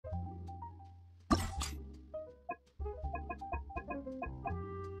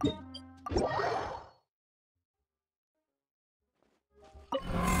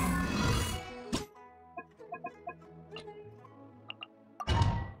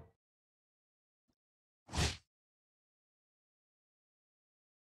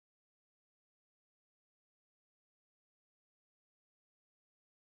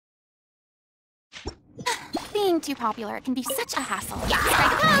Being too popular can be such a hassle.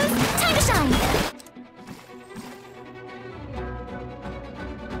 Strike a pose! Time to shine!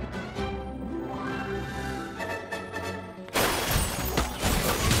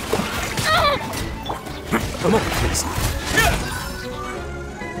 Come on, please.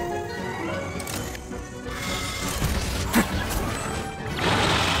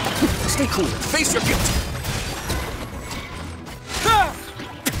 Stay cool. Face your guilt.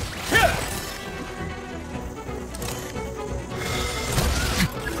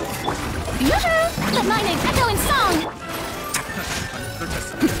 Yoo-hoo! Let my name echo in song!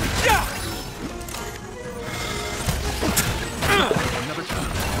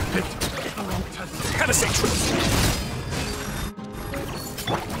 Gotta say truth.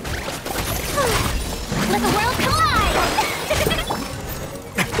 Let the world collide!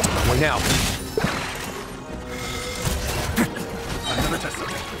 Why now? Another test.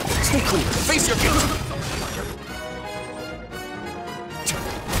 Stay cool. Face your guilt.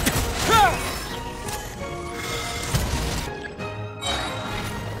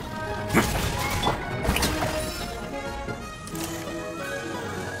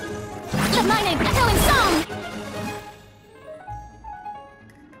 Let my name echo in song!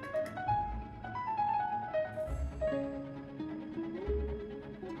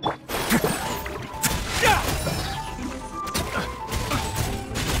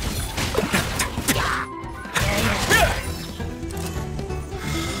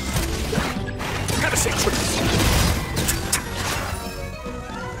 Gotta say truth.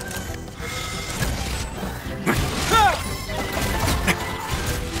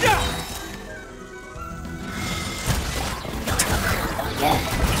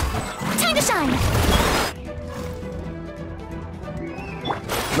 Time to shine!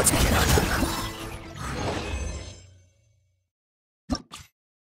 Let's begin.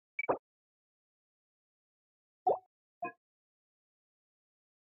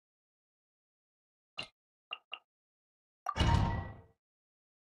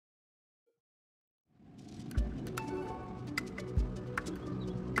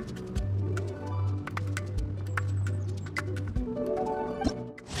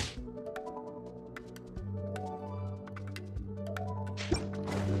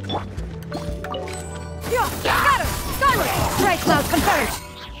 Got her! Skyward! Stray clouds converge!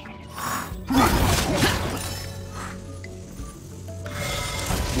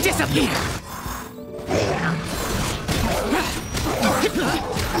 Disappear!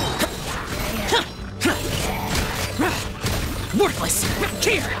 Worthless!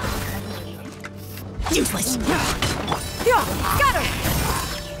 Here! Useless! Got her!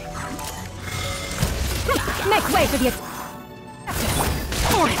 Make way for the...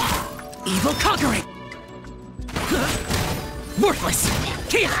 Horrid! Evil conquering! Worthless!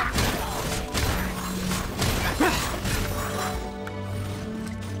 Here!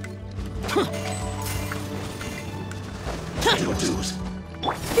 Your dues.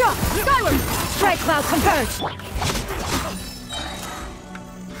 Skyward! Stray clouds converge!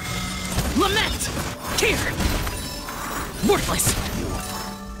 Lament! Here! Worthless!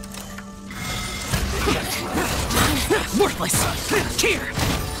 Worthless! Here!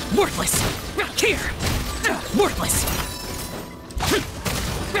 Worthless! Here! Worthless!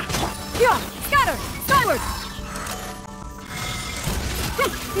 Scatter! Skyward!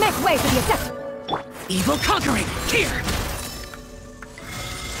 Make way for the attack! Evil conquering! Here!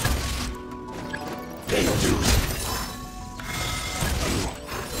 Pay your dues.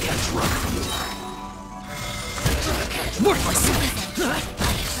 Can't run from me. Worthless!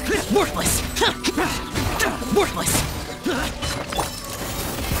 Worthless! Worthless!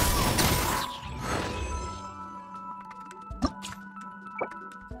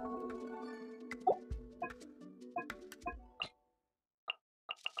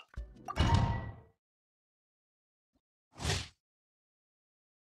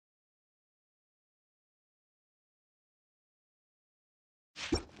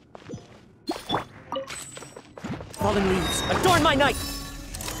 Fallen leaves, adorn my night!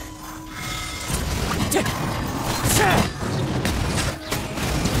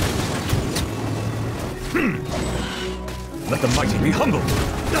 Let the mighty be humbled!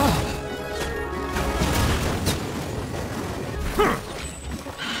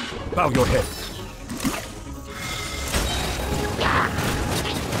 Bow your head.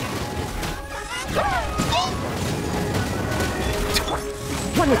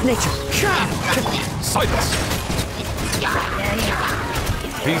 One with nature! Silence!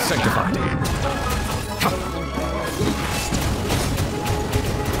 Be sanctified.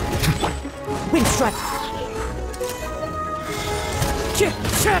 Wind strike!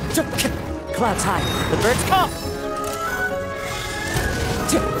 clouds high. The birds come!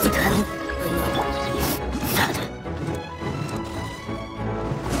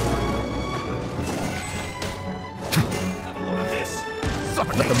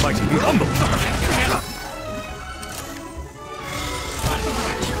 Let the mighty be humble!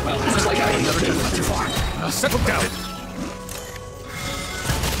 This is like I never did that too far. Settle down!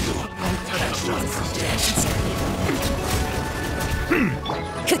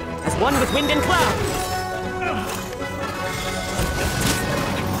 As one with wind and cloud!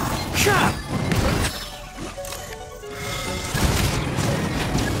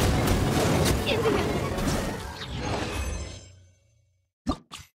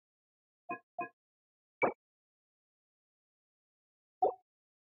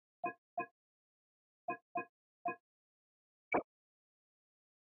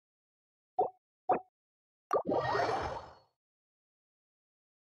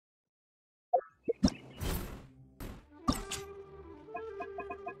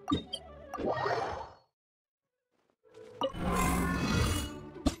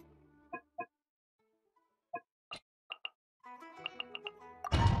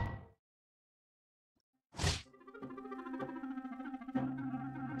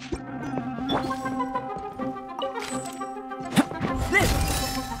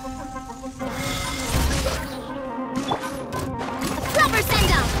 Clever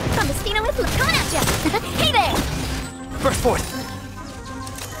send-out! From the Stina with coming at ya! Hey there! Burst forth!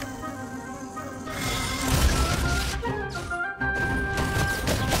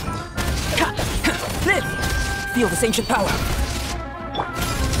 Live! Feel this ancient power!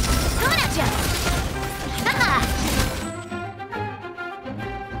 Coming at ya! Ha-ha!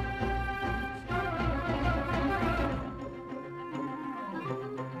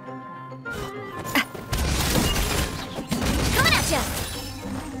 Coming at ya!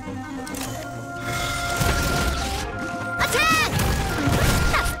 Attack!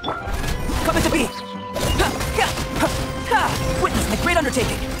 Coming to be! Witness my great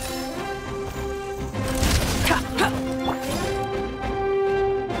undertaking!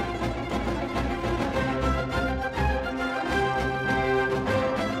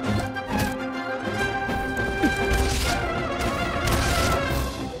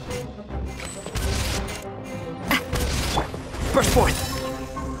 Burst forth!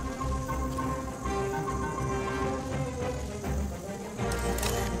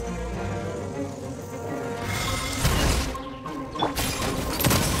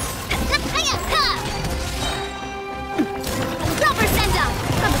 Proper send-out!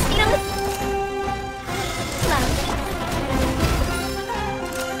 From the Stina with cloud.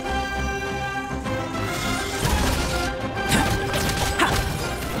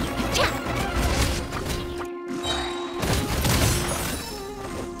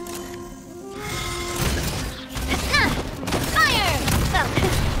 Fire!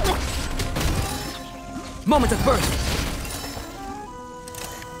 Moment of birth!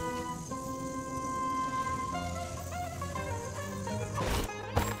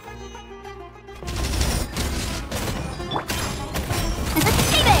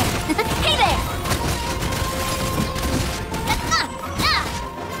 Hey there! Hey there!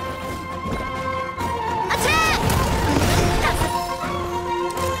 Attack!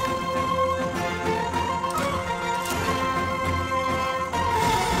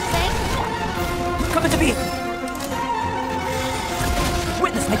 Coming to be!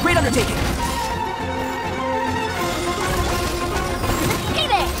 Witness my great undertaking! Hey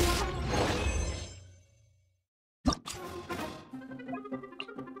there!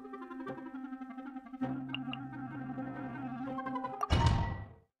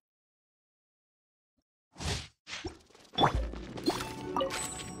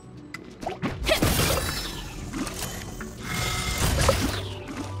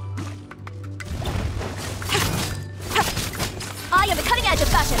 I am the cutting edge of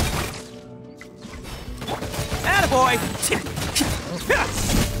fashion. Attaboy!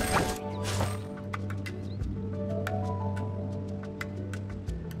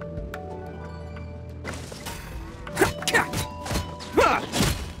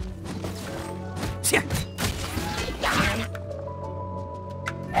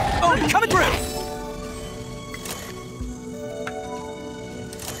 Oh, you're coming through!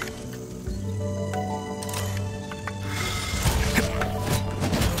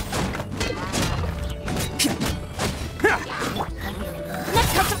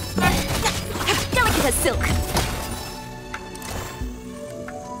 Next customer. Delicate as silk.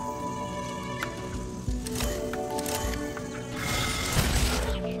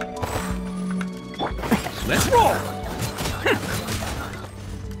 Let's roll!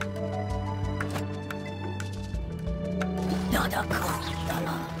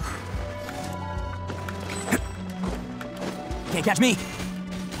 Can't catch me.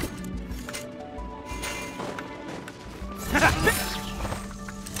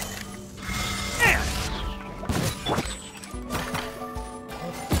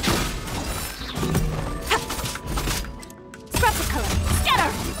 Scrap the color.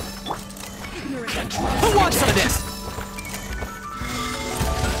 Scatter! Who wants some of this?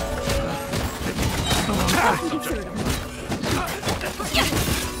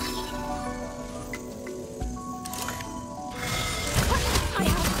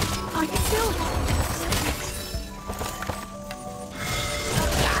 Are you still?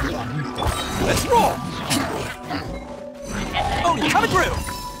 Let's roll! Oh, you're coming through!